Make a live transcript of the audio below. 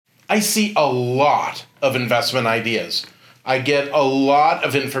I see a lot of investment ideas. I get a lot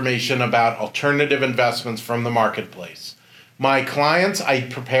of information about alternative investments from the marketplace. My clients, I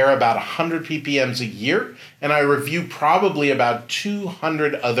prepare about 100 ppms a year, and I review probably about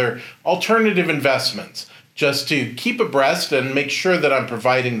 200 other alternative investments just to keep abreast and make sure that I'm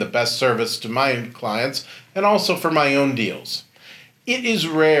providing the best service to my clients and also for my own deals. It is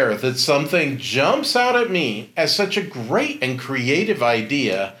rare that something jumps out at me as such a great and creative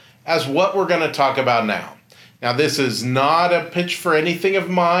idea as what we're going to talk about now. Now, this is not a pitch for anything of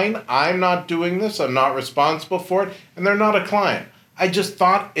mine. I'm not doing this. I'm not responsible for it, and they're not a client. I just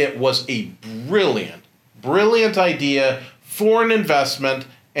thought it was a brilliant, brilliant idea for an investment,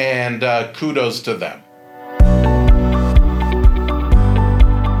 and kudos to them.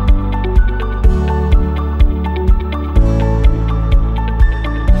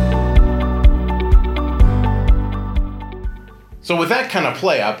 So with that kind of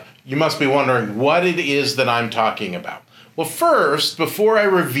play up, you must be wondering what it is that I'm talking about. Well, first, before I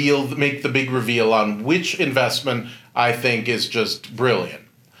make the big reveal on which investment I think is just brilliant,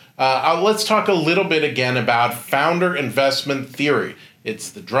 let's talk a little bit again about founder investment theory. It's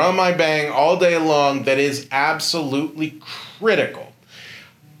the drum I bang all day long that is absolutely critical.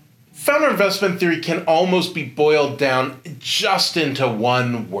 Founder investment theory can almost be boiled down just into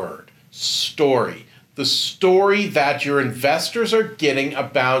one word: story. The story that your investors are getting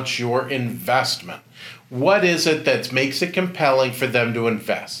about your investment. What is it that makes it compelling for them to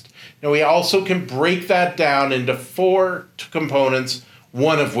invest? Now, we also can break that down into 4 components,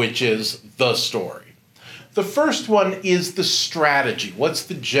 one of which is the story. The first one is the strategy. What's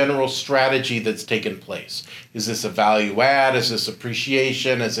the general strategy that's taken place? Is this a value add? Is this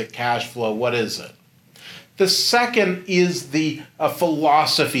appreciation? Is it cash flow? What is it? The second is the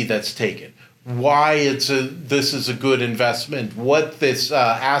philosophy that's taken. Why this is a good investment, what this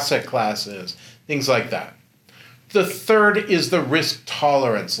asset class is, things like that. The third is the risk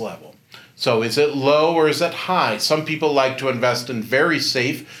tolerance level. So is it low or is it high? Some people like to invest in very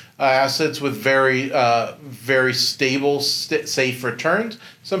safe assets with very stable, safe returns.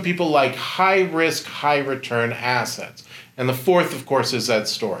 Some people like high risk, high return assets. And the fourth, of course, is that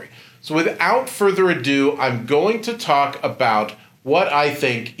story. So without further ado, I'm going to talk about what I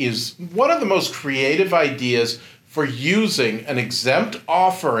think is one of the most creative ideas for using an exempt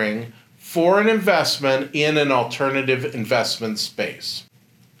offering for an investment in an alternative investment space.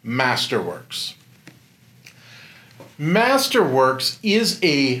 Masterworks. Masterworks is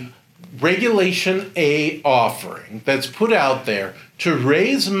a Regulation A offering that's put out there to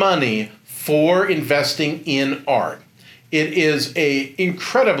raise money for investing in art. It is an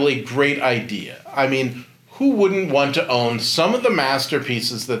incredibly great idea. I mean, who wouldn't want to own some of the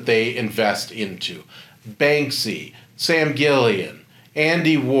masterpieces that they invest into? Banksy, Sam Gillian,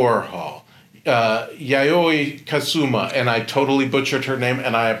 Andy Warhol, Yayoi Kusama, and I totally butchered her name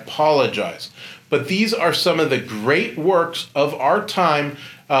and I apologize. But these are some of the great works of our time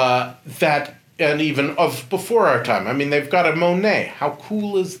and even of before our time. I mean, they've got a Monet. How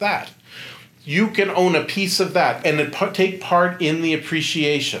cool is that? You can own a piece of that and take part in the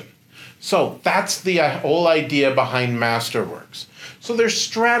appreciation. So that's the whole idea behind Masterworks. So their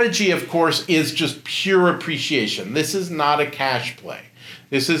strategy, of course, is just pure appreciation. This is not a cash play.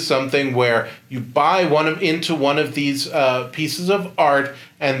 This is something where you buy into one of these pieces of art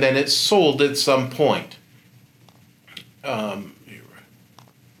and then it's sold at some point. How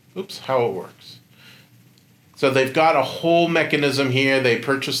it works. So they've got a whole mechanism here. They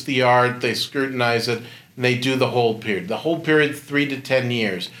purchase the art, they scrutinize it, and they do the hold period. The hold period is 3 to 10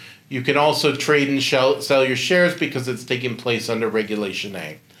 years. You can also trade and sell your shares because it's taking place under Regulation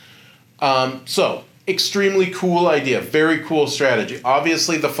A. So, extremely cool idea, very cool strategy.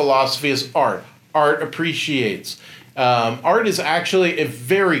 Obviously, the philosophy is art. Art appreciates. Art is actually a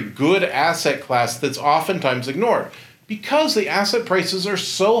very good asset class that's oftentimes ignored because the asset prices are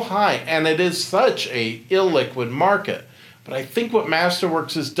so high and it is such a illiquid market. But I think what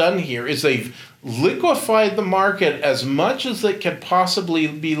Masterworks has done here is they've liquefied the market as much as it could possibly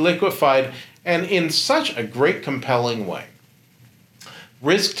be liquefied and in such a great, compelling way.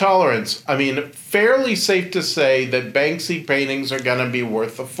 Risk tolerance. I mean, fairly safe to say that Banksy paintings are going to be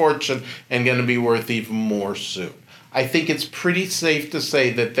worth a fortune and going to be worth even more soon. I think it's pretty safe to say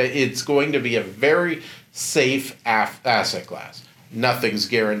that it's going to be a very safe asset class. Nothing's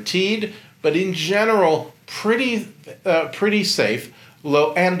guaranteed, but in general, pretty safe,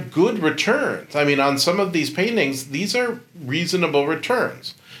 low, and good returns. I mean, on some of these paintings, these are reasonable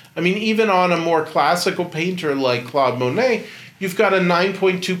returns. I mean, even on a more classical painter like Claude Monet, you've got a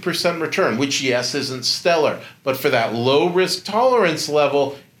 9.2% return, which, yes, isn't stellar, but for that low risk tolerance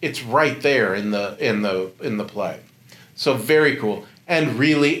level, it's right there in the play. So very cool. And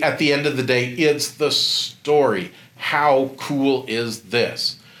really, at the end of the day, it's the story. How cool is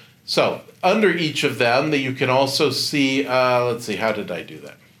this? So under each of them, that you can also see, let's see, how did I do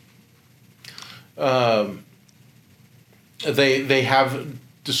that? They have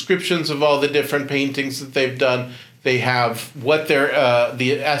descriptions of all the different paintings that they've done. They have what their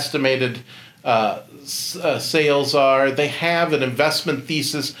the estimated sales are. They have an investment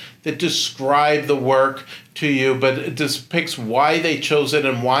thesis that describe the work to you, but it depicts why they chose it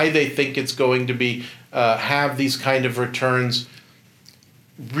and why they think it's going to be have these kind of returns.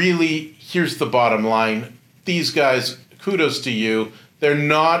 Really, here's the bottom line. These guys, kudos to you. They're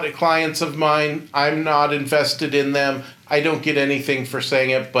not clients of mine. I'm not invested in them. I don't get anything for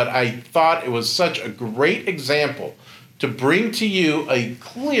saying it, but I thought it was such a great example to bring to you a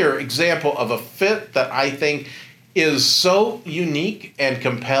clear example of a fit that I think is so unique and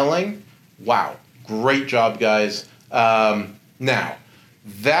compelling. Wow, great job, guys. Now,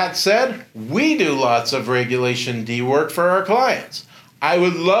 that said, we do lots of Regulation D work for our clients. I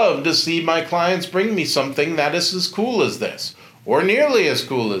would love to see my clients bring me something that is as cool as this, or nearly as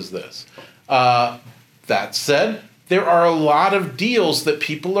cool as this. That said, there are a lot of deals that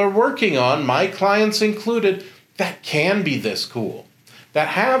people are working on, my clients included, that can be this cool, that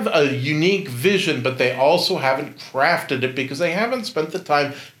have a unique vision, but they also haven't crafted it because they haven't spent the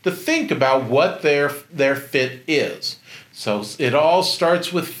time to think about what their fit is. So it all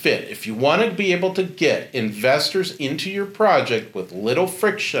starts with fit. If you want to be able to get investors into your project with little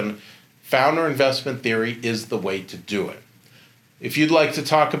friction, founder investment theory is the way to do it. If you'd like to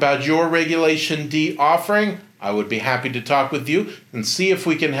talk about your Regulation D offering, I would be happy to talk with you and see if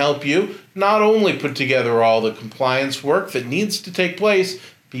we can help you not only put together all the compliance work that needs to take place,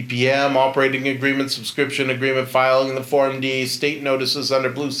 PPM, operating agreement, subscription agreement, filing the Form D, state notices under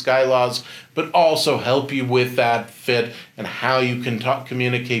blue sky laws, but also help you with that fit and how you can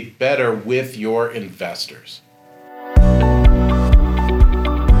communicate better with your investors.